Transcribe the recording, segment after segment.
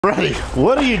Ready?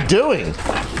 What are you doing?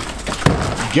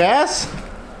 Gas?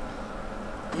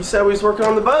 You said we was working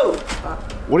on the boat.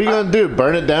 What are you gonna do?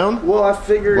 Burn it down? Well, I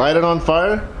figured... Light it on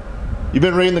fire? You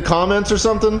been reading the comments or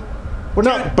something? We're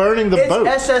not burning the boat.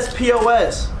 It's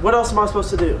SSPOS. What else am I supposed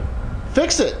to do?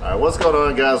 Fix it. All right, what's going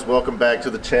on, guys? Welcome back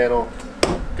to the channel.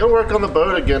 Gonna work on the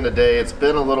boat again today. It's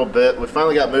been a little bit. We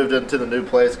finally got moved into the new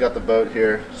place, got the boat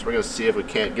here. So we're gonna see if we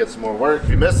can't get some more work.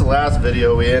 If you missed the last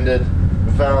video, we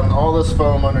found all this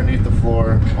foam underneath the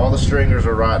floor. All the stringers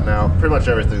are rotting out. Pretty much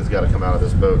everything's got to come out of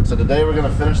this boat. So today we're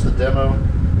going to finish the demo.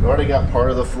 We already got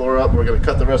part of the floor up. We're going to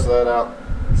cut the rest of that out.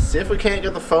 See if we can't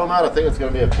get the foam out. I think it's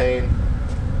going to be a pain.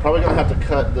 Probably going to have to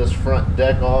cut this front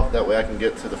deck off. That way I can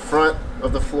get to the front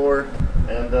of the floor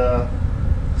and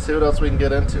see what else we can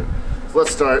get into. So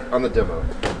let's start on the demo.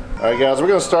 All right, guys, we're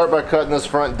going to start by cutting this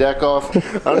front deck off.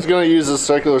 I'm just going to use this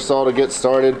circular saw to get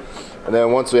started. And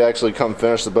then once we actually come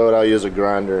finish the boat, I'll use a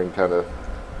grinder and kind of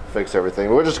fix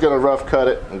everything. We're just going to rough cut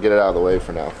it and get it out of the way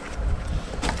for now.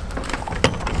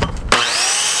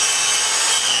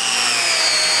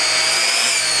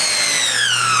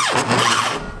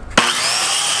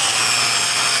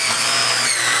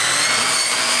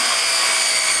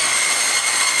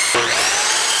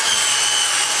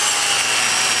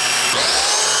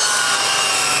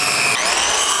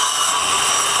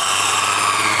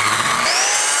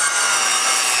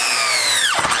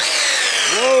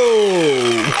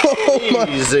 Oh my,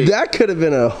 that could have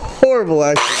been a horrible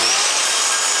accident.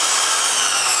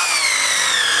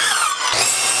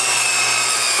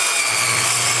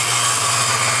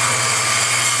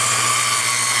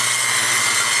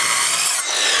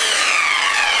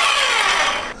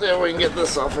 See if we can get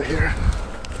this off of here.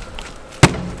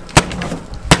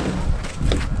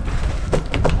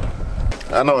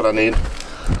 I know what I need.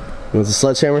 You want the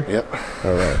sledgehammer? Yep.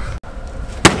 All right.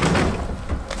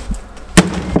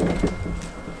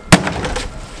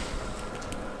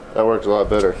 That worked a lot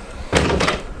better.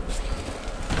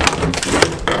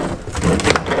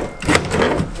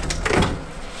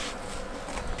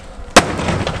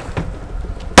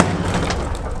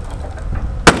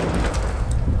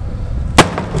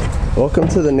 Welcome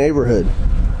to the neighborhood.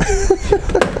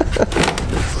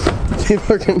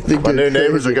 People are gonna think my new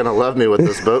neighbors are gonna love me with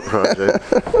this boat project.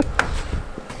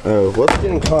 Oh, what's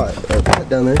getting caught? Oh, put it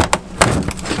down there.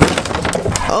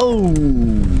 Oh,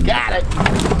 got it.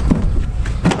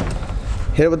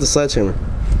 Hit it with the sledgehammer.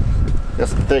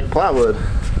 That's the thick plywood.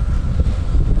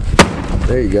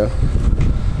 There you go.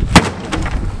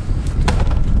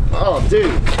 Oh, dude.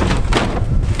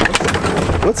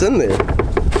 What's in there?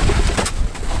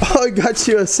 Oh, I got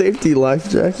you a safety life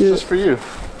jacket. Just for you.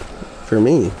 For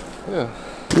me? Yeah.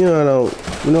 You know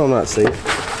I'm not safe.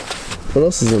 What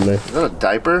else is in there? Is that a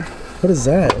diaper? What is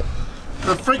that?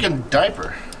 A freaking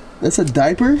diaper. That's a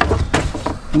diaper?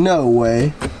 No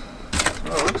way.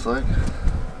 Oh, it looks like.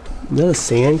 Is that a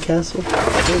sand castle?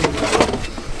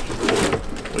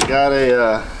 We got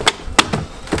a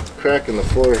crack in the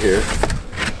floor here.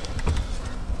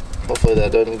 Hopefully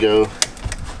that doesn't go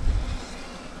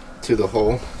to the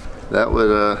hole. That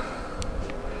would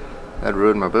that'd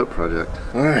ruin my boat project.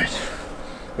 All right,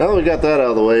 now that we got that out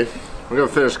of the way, we're gonna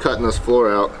finish cutting this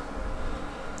floor out.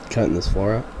 Cutting this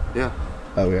floor out? Yeah.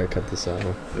 Oh, we gotta cut this out.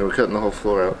 Huh? Yeah, we're cutting the whole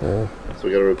floor out. Oh. So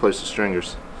we gotta replace the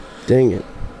stringers. Dang it.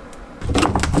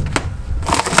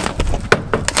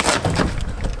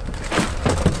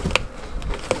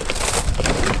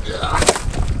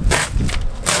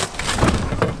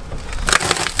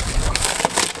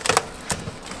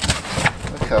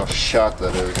 Look how shot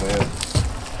that is, man.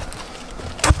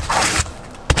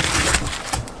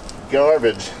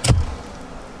 Garbage.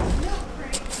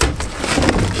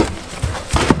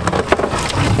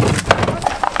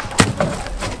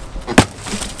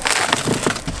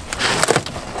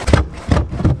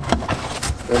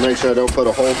 And make sure I don't put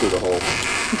a hole through the hole.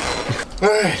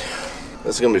 Alright,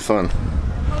 this is gonna be fun.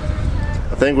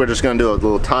 I think we're just gonna do a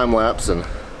little time lapse and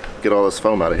get all this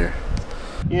foam out of here.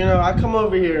 You know, I come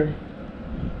over here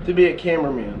to be a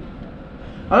cameraman.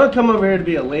 I don't come over here to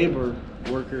be a labor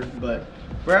worker, but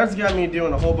Brad's got me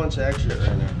doing a whole bunch of extra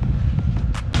right now.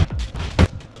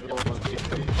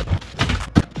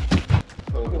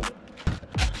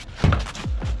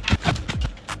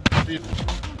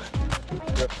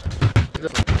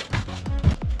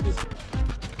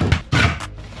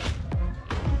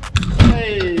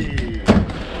 Hey!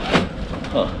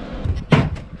 Huh.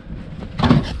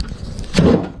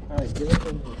 Alright, get up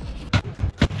in here.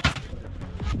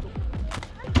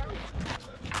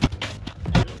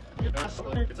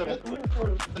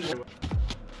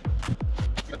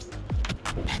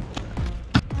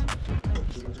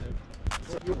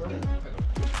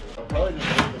 I'll probably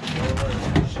just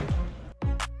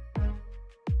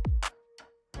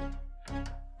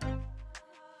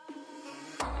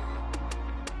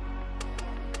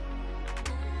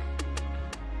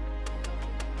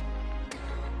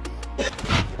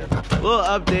Little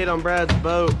update on Brad's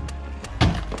boat.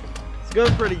 It's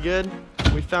going pretty good.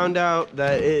 We found out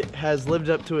that it has lived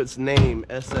up to its name,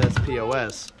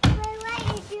 SSPOS. What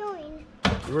are you doing?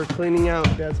 We're cleaning out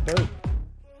Dad's boat.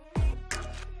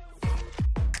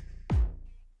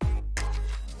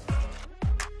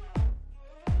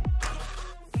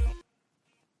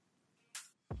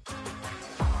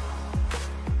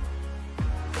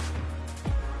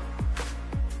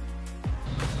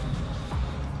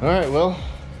 All right, well,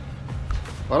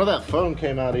 a lot of that foam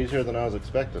came out easier than I was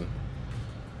expecting.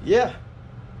 Yeah,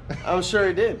 I'm sure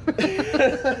it did.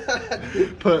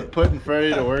 Putting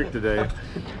Freddie to work today.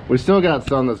 We still got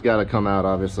some that's got to come out,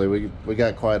 obviously. We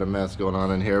got quite a mess going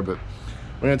on in here, but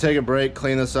we're going to take a break,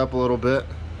 clean this up a little bit.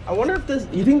 I wonder if this,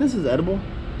 you think this is edible?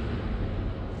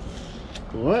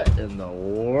 What in the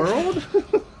world?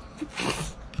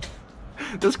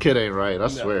 This kid ain't right, I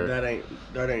swear. That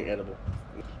ain't edible.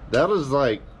 That was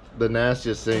like the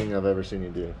nastiest thing I've ever seen you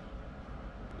do.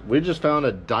 We just found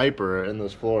a diaper in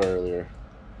this floor earlier.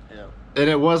 Yeah. And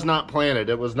it was not planted.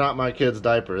 It was not my kid's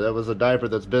diaper. That was a diaper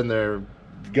that's been there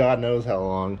God knows how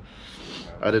long.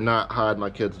 I did not hide my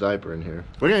kid's diaper in here.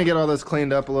 We're gonna get all this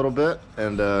cleaned up a little bit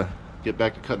and get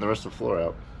back to cutting the rest of the floor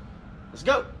out. Let's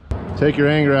go. Take your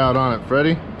anger out on it,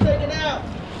 Freddie. Take it out.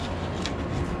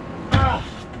 Ah,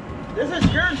 this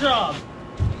is your job.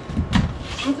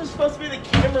 I'm just supposed to be the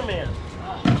cameraman.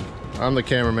 I'm the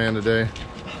cameraman today.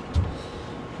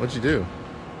 What'd you do?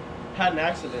 Had an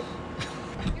accident.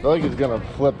 I feel like he's gonna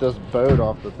flip this boat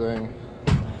off the thing.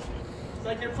 It's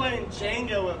like you're playing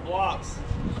Jenga with blocks.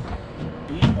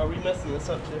 Are we messing this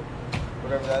up too?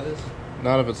 Whatever that is.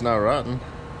 Not if it's not rotten.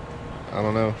 I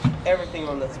don't know. Everything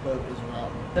on this boat is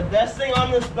rotten. The best thing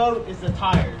on this boat is the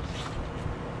tires.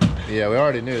 Yeah, we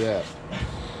already knew that.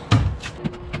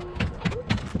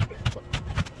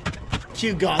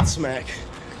 Cue Godsmack.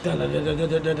 Da, da, da, da,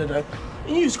 da, da, da, da.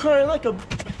 And you was crying like a...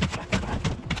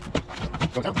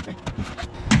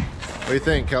 What do you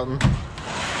think, Kelton?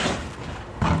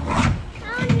 I'm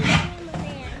the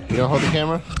cameraman. You gonna hold the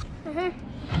camera?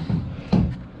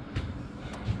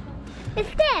 It's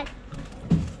this.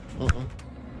 Oh.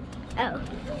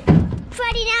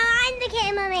 Freddie, now I'm the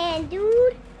cameraman,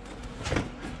 dude.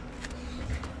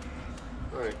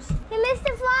 Thanks. Hey,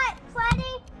 Mr.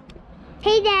 Freddie.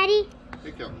 Hey, Daddy.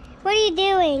 Hey, Kelton. What are you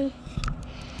doing?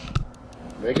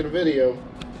 Making a video.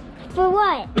 For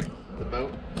what? The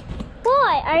boat.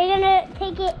 What? Are you gonna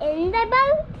take it in the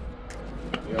boat?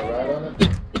 You all ride on it?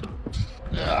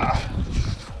 Yeah.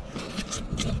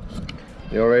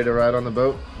 You all ready to ride on the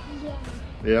boat? Yeah.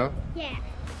 Yeah? Yeah.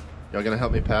 Y'all gonna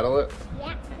help me paddle it?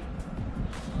 Yeah.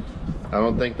 I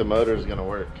don't think the motor is gonna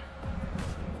work.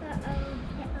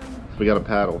 We gotta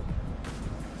paddle.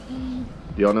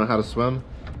 Do y'all know how to swim?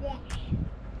 Yeah.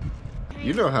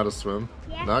 You know how to swim.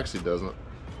 Yeah. Noxie doesn't.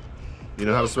 You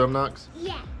know how to swim, Nox?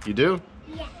 Yeah. You do?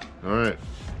 Yeah. All right.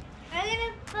 Are you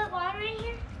gonna put water in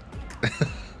here?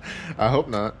 I hope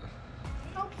not.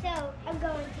 Hope so. I'm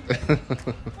going to.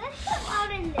 Let's put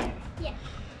water in there. Yeah.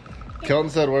 Kelton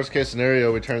said worst case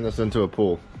scenario, we turn this into a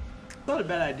pool. Not a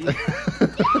bad idea.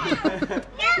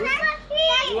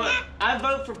 I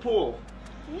vote for pool.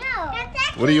 No. That's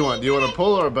actually What do you want? Do you want a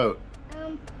pool or a boat?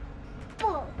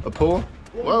 Pool. A pool?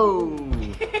 Whoa!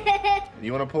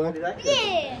 You want a pool?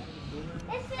 Yeah.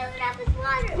 Let's fill it up with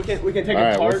water. We can take All a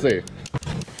right, card. we'll see.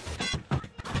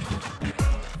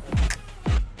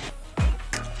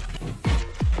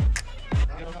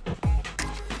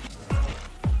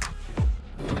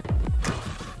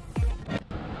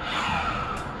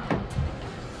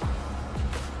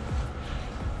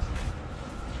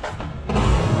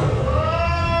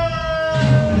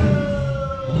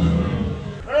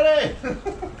 Ready?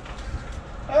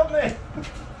 Help me!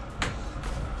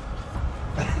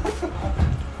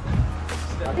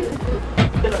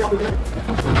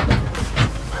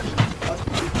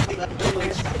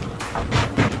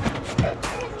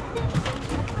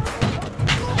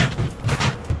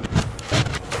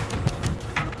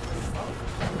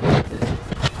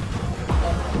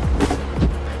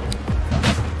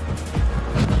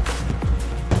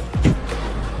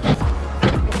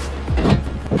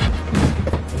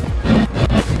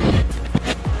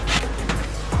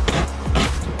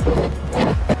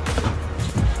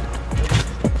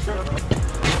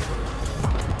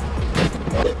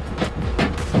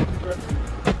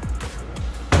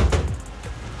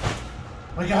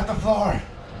 We got the floor.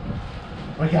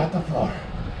 We got the floor.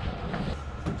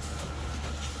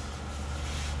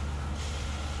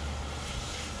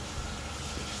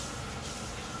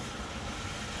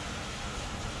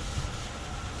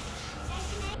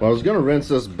 Well, I was gonna rinse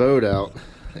this boat out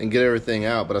and get everything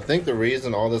out, but I think the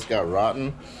reason all this got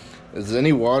rotten is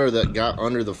any water that got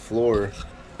under the floor,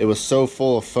 it was so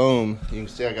full of foam. You can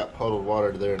see I got puddled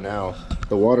water there now.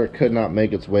 The water could not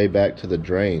make its way back to the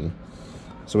drain.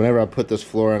 So whenever I put this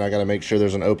floor in, I gotta make sure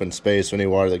there's an open space for any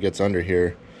water that gets under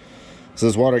here. So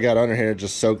this water got under here, it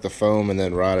just soaked the foam and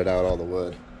then rotted out all the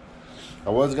wood. I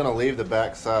was gonna leave the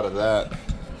back side of that,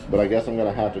 but I guess I'm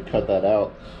gonna have to cut that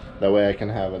out. That way I can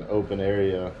have an open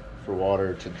area for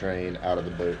water to drain out of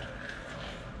the boat.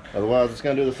 Otherwise, it's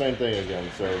gonna do the same thing again.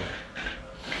 So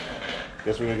I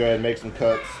guess we're gonna go ahead and make some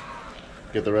cuts,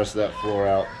 get the rest of that floor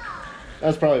out.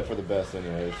 That's probably for the best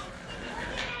anyways.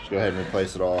 Just go ahead and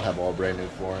replace it all, have all brand new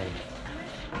flooring.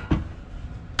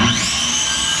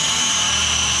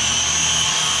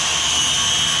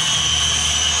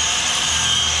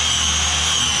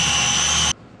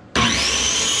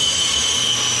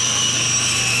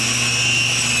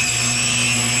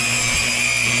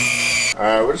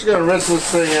 Alright, we're just going to rinse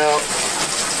this thing out,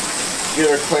 get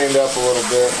her cleaned up a little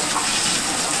bit.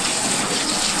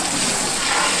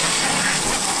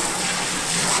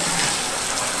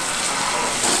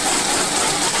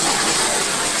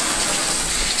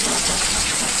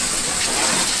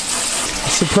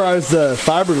 Surprised the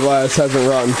fiberglass hasn't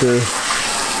rotten through.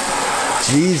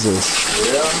 Jesus.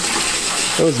 Yeah.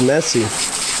 That was messy.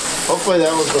 Hopefully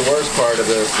that was the worst part of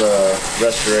this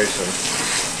restoration.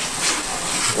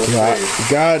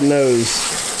 God knows.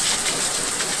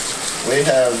 We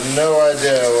have no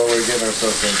idea what we're getting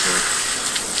ourselves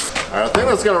into. Alright, I think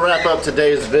that's going to wrap up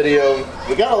today's video.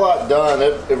 We got a lot done.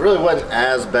 It really wasn't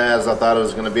as bad as I thought it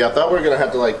was going to be. I thought we were going to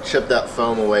have to like chip that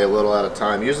foam away a little at a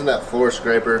time. Using that floor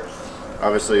scraper,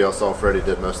 obviously y'all saw Freddie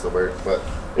did most of the work, but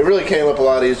it really came up a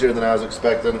lot easier than I was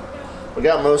expecting. We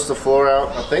got most of the floor out.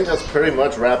 I think that's pretty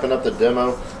much wrapping up the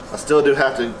demo. I still do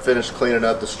have to finish cleaning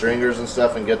up the stringers and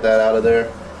stuff and get that out of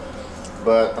there.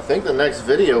 But I think the next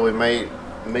video we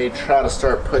may try to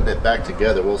start putting it back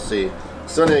together. We'll see.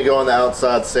 Still need to go on the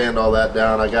outside, sand all that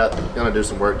down. Gonna do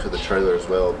some work to the trailer as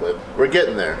well, but we're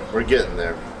getting there. We're getting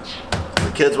there.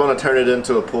 The kids want to turn it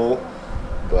into a pool,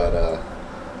 but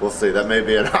we'll see. That may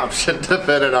be an option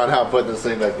depending on how putting this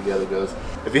thing back together goes.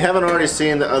 If you haven't already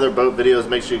seen the other boat videos,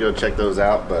 make sure you go check those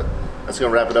out. But that's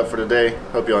gonna wrap it up for today.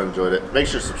 Hope y'all enjoyed it. Make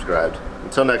sure you're subscribed.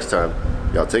 Until next time,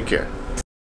 y'all take care.